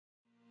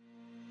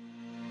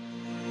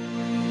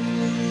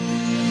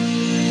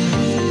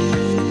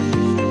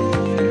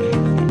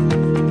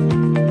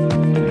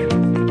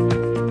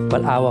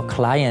Well, our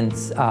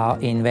clients are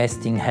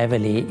investing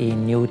heavily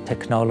in new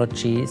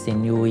technologies,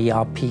 in new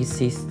ERP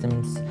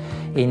systems,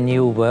 in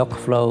new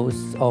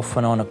workflows,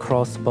 often on a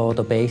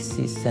cross-border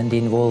basis and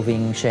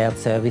involving shared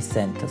service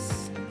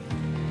centers.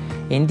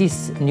 In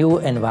this new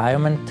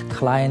environment,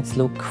 clients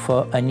look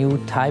for a new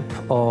type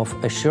of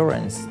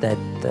assurance that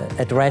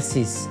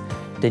addresses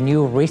the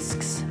new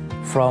risks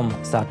from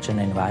such an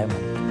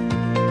environment.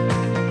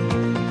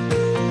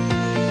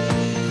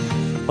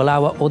 Well,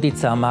 our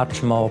audits are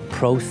much more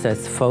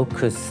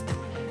process-focused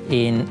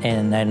in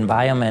an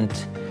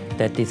environment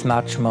that is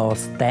much more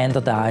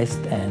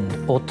standardized and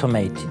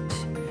automated.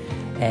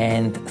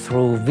 And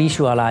through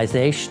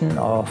visualization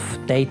of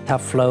data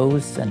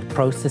flows and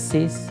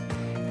processes,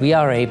 we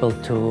are able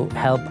to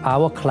help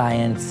our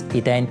clients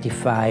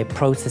identify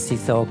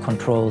processes or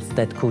controls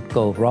that could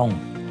go wrong.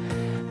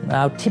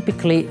 Now,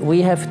 typically,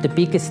 we have the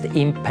biggest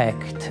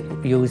impact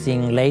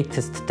using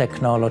latest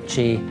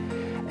technology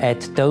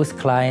at those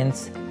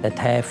clients that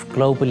have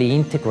globally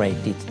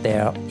integrated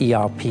their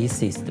ERP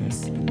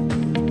systems.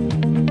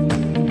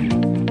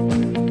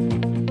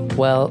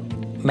 Well,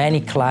 many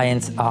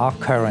clients are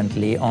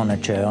currently on a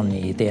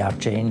journey. They are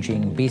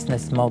changing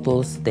business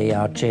models, they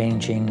are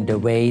changing the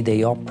way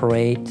they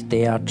operate,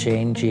 they are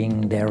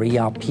changing their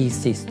ERP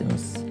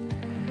systems.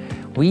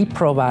 We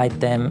provide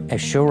them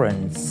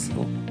assurance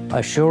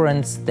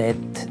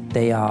that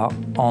they are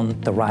on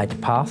the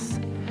right path,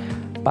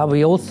 but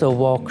we also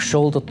walk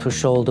shoulder to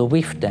shoulder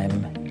with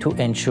them to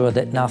ensure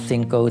that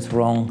nothing goes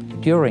wrong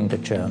during the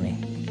journey.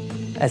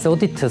 As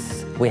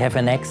auditors, we have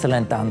an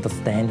excellent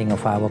understanding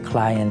of our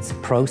clients'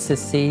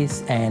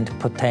 processes and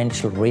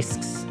potential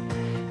risks.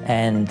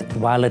 And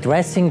while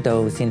addressing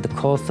those in the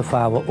course of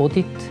our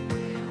audit,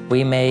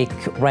 we make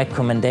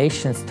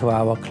recommendations to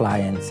our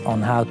clients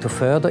on how to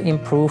further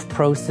improve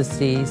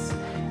processes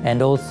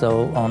and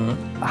also on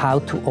how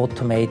to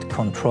automate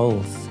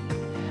controls.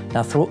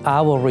 Now, through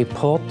our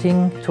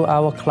reporting to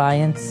our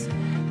clients,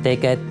 they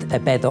get a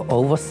better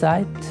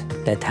oversight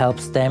that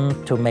helps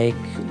them to make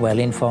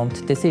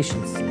well-informed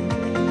decisions.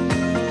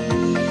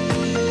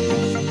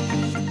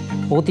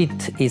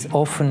 Audit is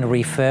often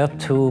referred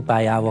to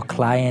by our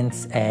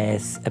clients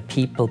as a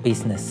people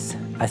business.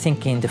 I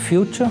think in the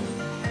future,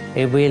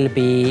 it will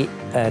be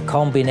a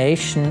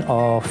combination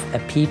of a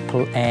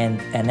people and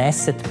an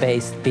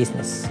asset-based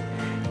business.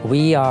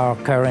 We are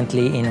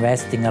currently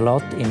investing a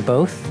lot in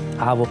both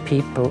our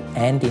people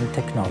and in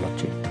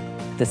technology.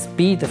 The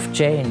speed of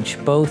change,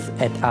 both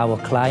at our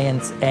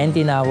clients and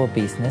in our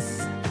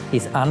business,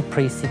 is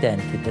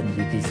unprecedented and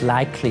it is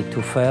likely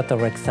to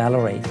further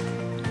accelerate.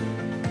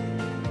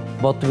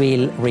 What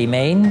will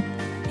remain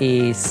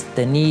is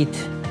the need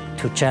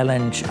to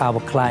challenge our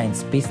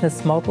clients'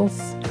 business models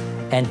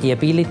and the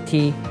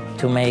ability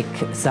to make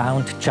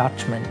sound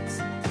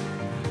judgments.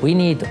 We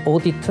need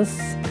auditors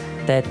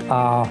that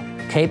are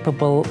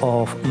capable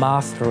of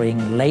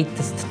mastering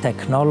latest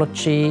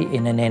technology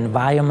in an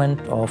environment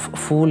of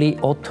fully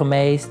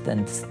automated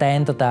and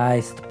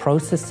standardized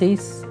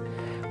processes,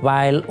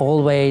 while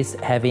always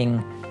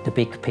having the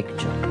big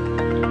picture.